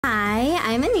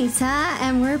I'm Anita,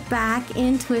 and we're back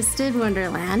in Twisted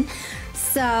Wonderland.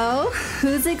 So,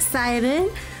 who's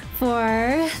excited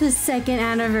for the second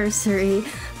anniversary?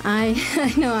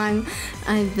 I know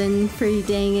I've been pretty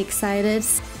dang excited.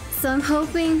 So I'm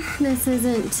hoping this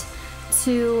isn't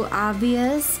too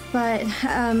obvious, but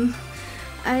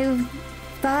I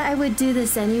thought I would do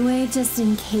this anyway, just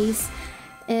in case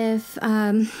if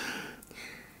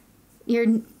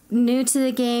you're new to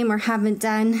the game or haven't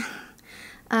done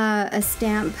a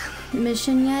stamp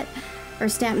mission yet, or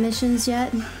stamp missions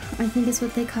yet, I think is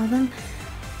what they call them.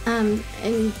 And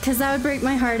because that would break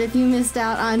my heart if you missed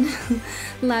out on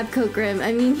Lab Coat Grimm.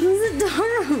 I mean, he's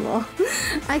adorable.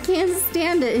 I can't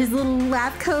stand it. His little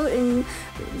lab coat and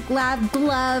lab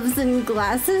gloves and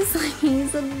glasses, like,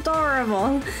 he's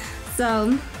adorable.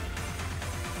 So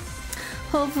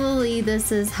hopefully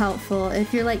this is helpful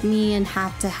if you're like me and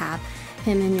have to have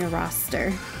him in your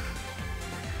roster.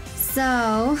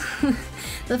 So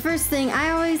the first thing, I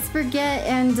always forget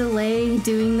and delay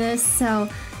doing this, so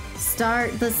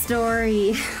start the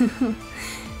story.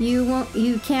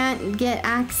 You can't get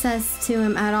access to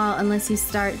him at all unless you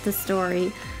start the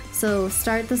story. So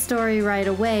start the story right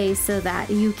away so that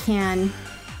you can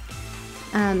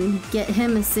get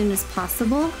him as soon as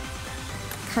possible.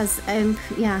 Because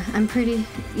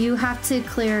you have to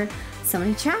clear so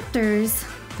many chapters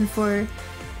before,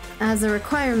 as a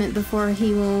requirement, before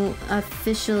he will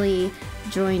officially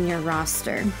join your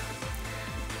roster.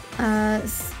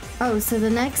 So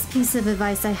the next piece of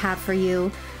advice I have for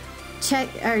you,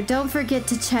 don't forget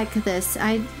to check this.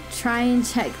 I try and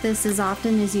check this as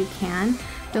often as you can.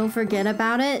 Don't forget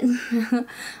about it.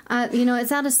 You know,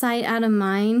 it's out of sight, out of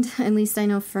mind, at least I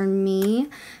know for me.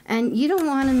 And you don't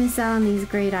want to miss out on these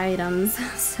great items.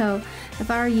 So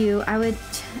if I were you, I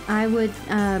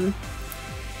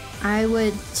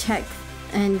would check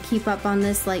and keep up on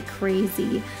this like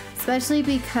crazy. Especially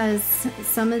because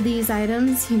some of these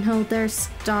items, you know, they're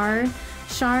star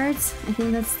shards. I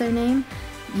think that's their name.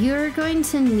 You're going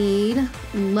to need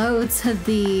loads of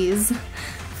these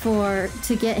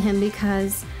to get him,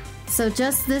 because so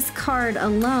just this card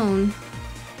alone,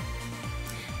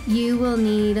 you will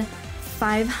need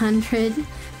 500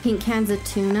 pink cans of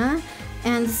tuna.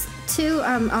 And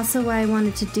also why I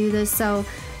wanted to do this, so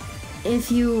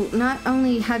if you not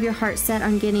only have your heart set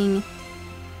on getting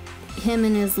him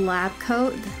in his lab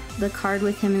coat, the card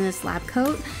with him in his lab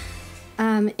coat,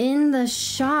 in the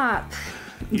shop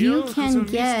you can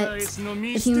get,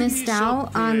 if you missed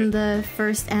out on the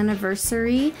first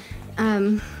anniversary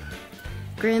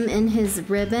Grimm in his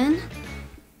ribbon,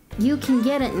 you can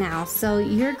get it now. So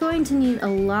you're going to need a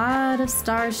lot of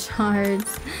star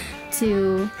shards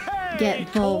to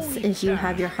get both if you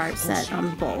have your heart set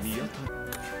on both.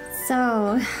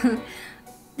 So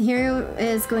here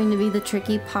is going to be the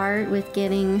tricky part with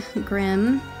getting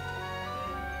Grimm.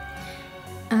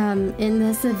 In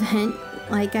this event,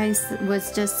 like I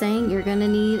was just saying, you're going to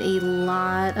need a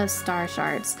lot of star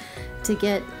shards to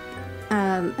get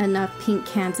enough pink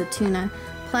cans of tuna.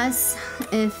 Plus,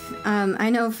 if I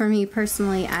know for me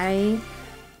personally, I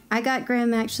got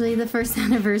Grimm actually the first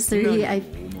anniversary. I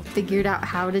figured out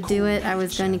how to do it. I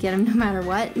was going to get him no matter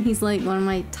what. He's like one of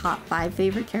my top 5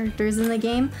 favorite characters in the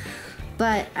game.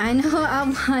 But I know I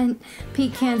want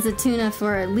pink cans of tuna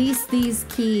for at least these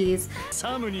keys. So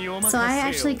I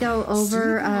actually go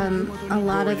over a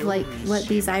lot of like what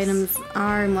these items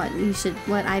are and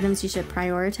what items you should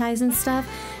prioritize and stuff.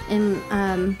 And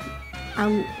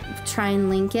I'll try and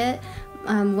link it.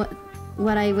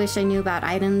 What I wish I knew about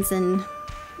items in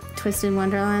Twisted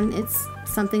Wonderland. It's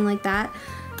something like that.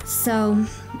 So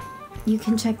you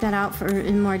can check that out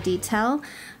in more detail.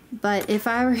 But if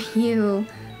I were you,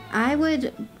 I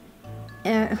would,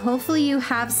 hopefully you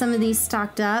have some of these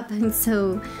stocked up, and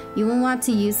so you will want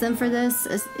to use them for this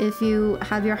if you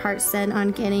have your heart set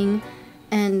on getting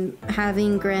and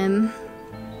having Grimm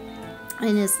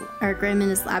in his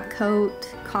lab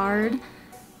coat card.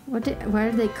 What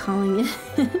are they calling it?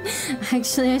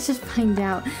 Actually, I should find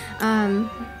out.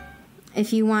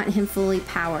 If you want him fully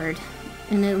powered,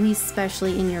 and at least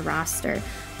especially in your roster.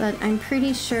 But I'm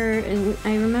pretty sure,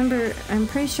 I'm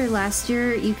pretty sure last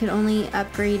year you could only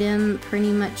upgrade him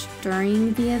pretty much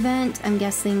during the event. I'm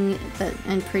guessing that,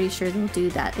 I'm pretty sure they'll do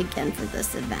that again for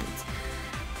this event.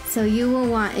 So you will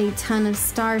want a ton of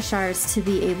star shards to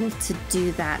be able to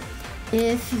do that.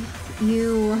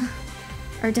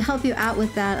 Or to help you out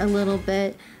with that a little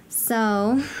bit.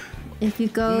 So if you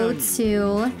go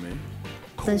to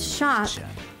the shop,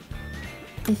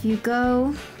 if you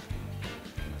go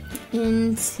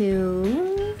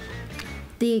into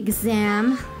the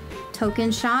exam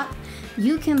token shop,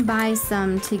 you can buy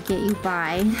some to get you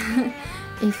by.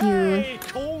 if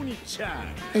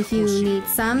you need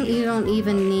some, you don't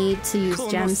even need to use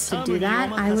gems to do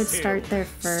that. I would start there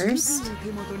first,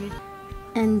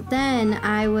 and then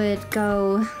I would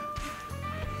go,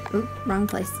 oop, wrong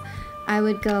place. I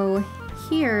would go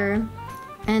here,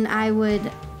 and I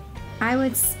would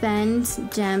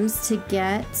spend gems to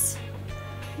get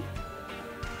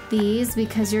these,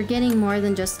 because you're getting more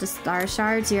than just the star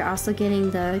shards, you're also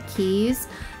getting the keys.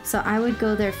 So I would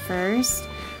go there first.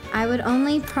 I would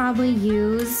only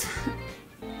use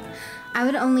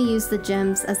the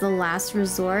gems as the last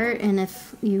resort, and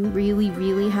if you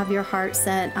really have your heart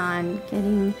set on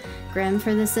getting Grim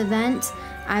for this event,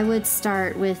 I would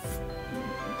start with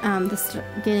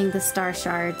getting the star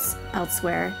shards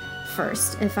elsewhere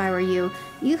first. If I were you,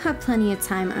 you have plenty of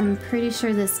time. I'm pretty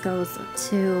sure this goes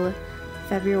to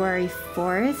February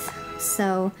 4th,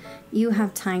 so you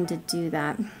have time to do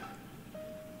that.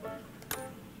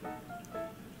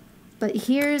 But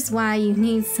here's why you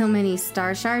need so many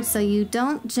star shards. So you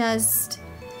don't just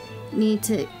need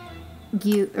to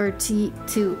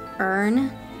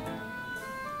earn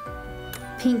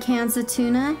pink cans of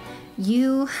tuna.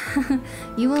 You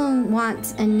will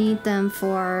want and need them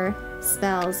for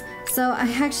spells. So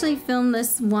I actually filmed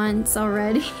this once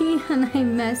already and I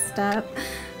messed up.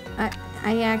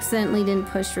 I accidentally didn't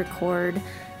push record.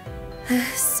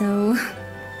 So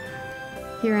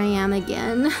here I am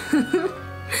again.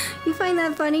 You find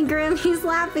that funny, Grim? He's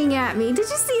laughing at me. Did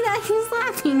you see that? He's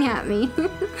laughing at me.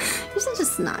 You're such a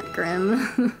snot,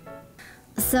 Grim.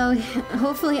 So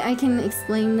hopefully I can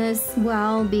explain this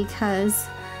well, because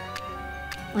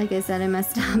like I said, I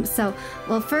messed up. So,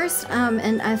 well, first,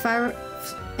 and if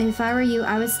I were you,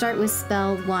 I would start with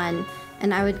spell 1,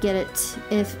 and I would get it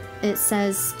if it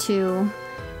says to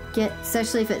get,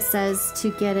 especially if it says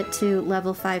to get it to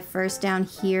level 5 first down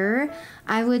here,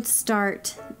 I would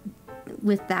start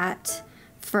with that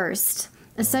first,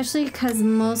 especially because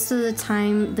most of the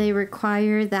time they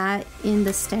require that in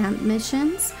the stamp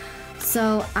missions.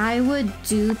 So I would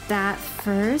do that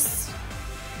first,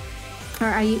 or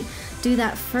I do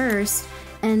that first,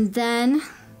 and then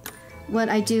what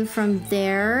I do from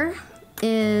there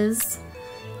is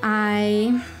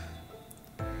after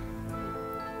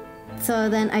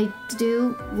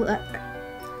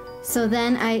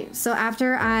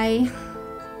I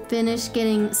finish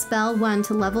getting spell 1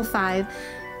 to level 5,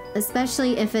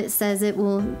 especially if it says it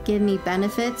will give me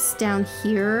benefits down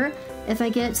here if I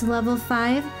get it to level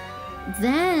 5,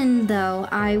 then though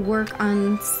I work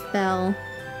on spell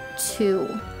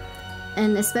 2.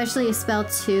 And especially if spell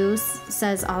 2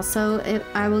 says also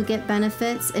I will get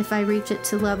benefits if I reach it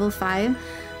to level 5.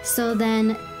 So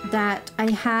then that I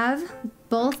have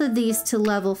both of these to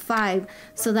level 5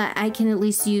 so that I can at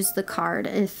least use the card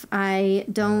if I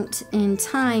don't in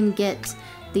time get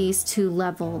these to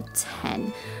level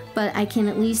 10. But I can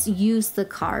at least use the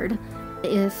card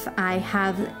if I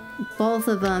have both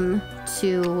of them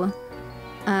to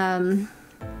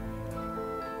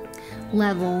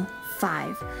level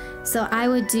 5. So I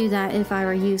would do that if I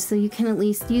were you, so you can at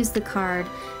least use the card,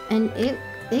 and it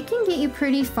can get you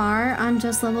pretty far on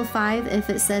just level 5 if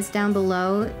it says down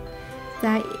below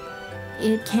that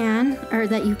it can, or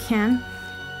that you can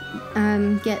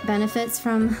get benefits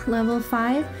from level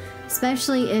 5,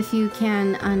 especially if you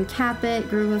can uncap it,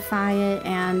 groovify it,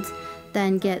 and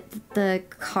then get the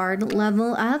card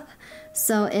level up.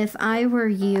 So if I were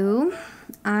you,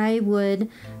 I would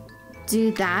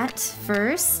do that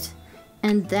first,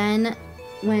 and then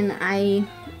when I,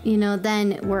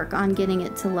 then work on getting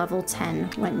it to level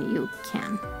 10 when you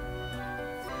can.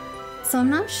 So I'm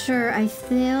not sure, I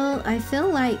feel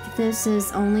like this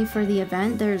is only for the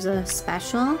event. There's a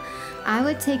special. I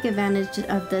would take advantage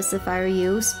of this if I were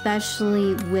you,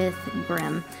 especially with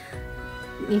Grim,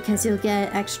 because you'll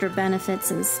get extra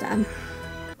benefits and stuff.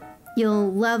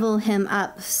 You'll level him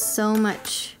up so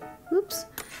much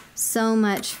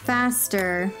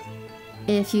faster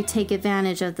if you take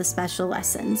advantage of the special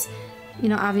lessons.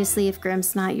 Obviously if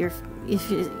Grim's not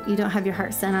if you don't have your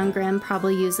heart set on Grim,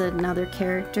 probably use another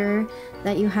character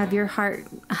that you have your heart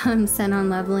set on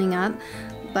leveling up.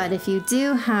 But if you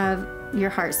do have your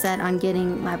heart set on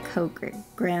getting Lab Coat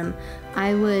Grim,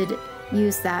 I would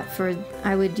use that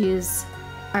I would use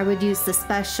the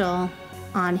special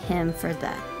on him for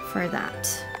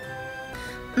that.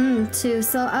 Too.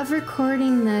 So of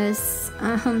recording this,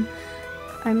 I'm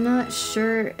not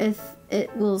sure if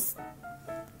it will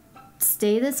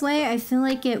stay this way. I feel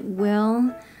like it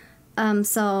will.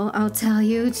 So I'll tell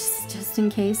you just in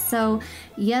case. So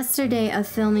yesterday of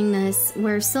filming this,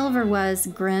 where Silver was,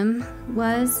 Grim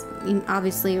was.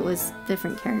 Obviously it was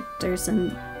different characters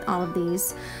and all of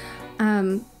these.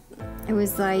 It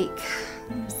was like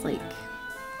It's like,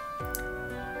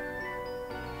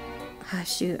 ah,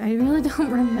 shoot, I really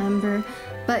don't remember.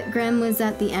 But Grimm was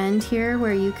at the end here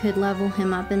where you could level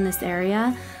him up in this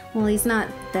area. Well, he's not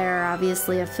there,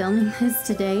 obviously, of filming this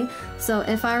today. So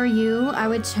if I were you, I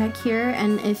would check here,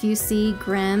 and if you see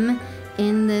Grimm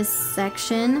in this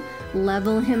section,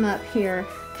 level him up here,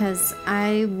 because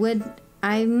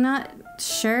I'm not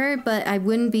sure, but I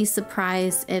wouldn't be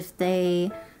surprised if they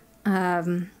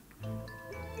don't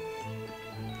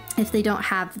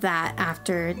have that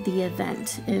after the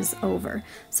event is over.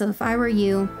 So if I were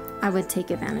you, I would take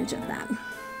advantage of that.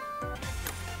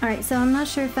 Alright, so I'm not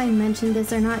sure if I mentioned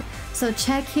this or not. So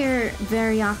check here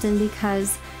very often,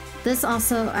 because this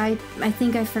also, I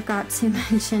think I forgot to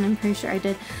mention, I'm pretty sure I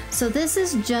did. So this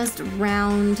is just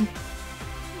round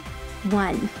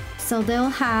 1. So they'll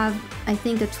have, I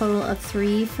think, a total of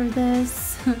 3 for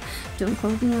this. Don't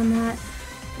quote me on that.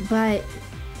 But,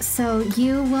 so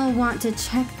you will want to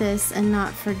check this and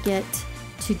not forget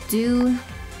to do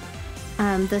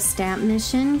the stamp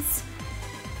missions,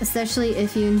 especially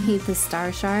if you need the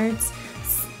star shards,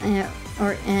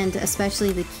 and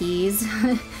especially the keys.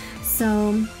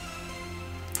 So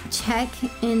check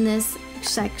in this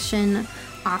section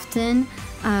often.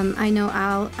 I know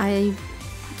I'll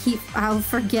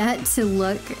forget to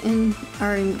look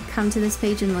or come to this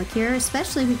page and look here,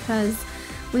 especially because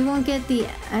we won't get the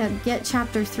get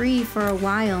chapter 3 for a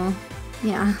while.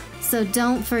 Yeah, so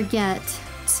don't forget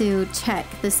to check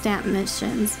the stamp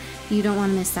missions. You don't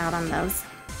want to miss out on those.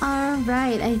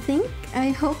 Alright, I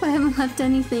hope I haven't left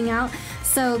anything out.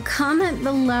 So comment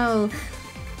below.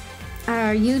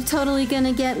 Are you totally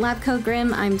gonna get Lab Coat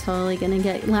Grimm? I'm totally gonna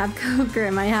get Lab Coat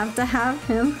Grimm. I have to have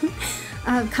him.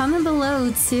 Comment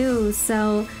below too.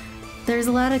 So there's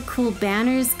a lot of cool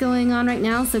banners going on right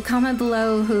now. So comment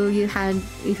below who you've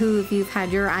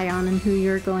had your eye on and who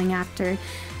you're going after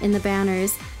in the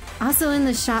banners. Also in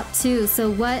the shop too. So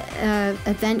what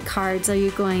event cards are you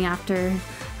going after?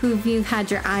 Who have you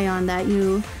had your eye on that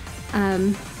you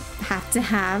have to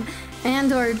have?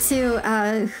 And or two,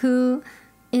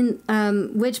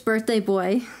 which birthday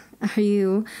boy are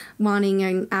you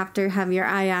wanting after have your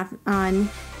eye on?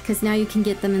 Because now you can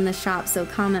get them in the shop, so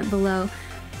comment below.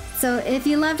 So if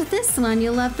you loved this one,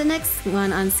 you'll love the next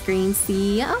one on screen.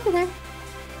 See you over there.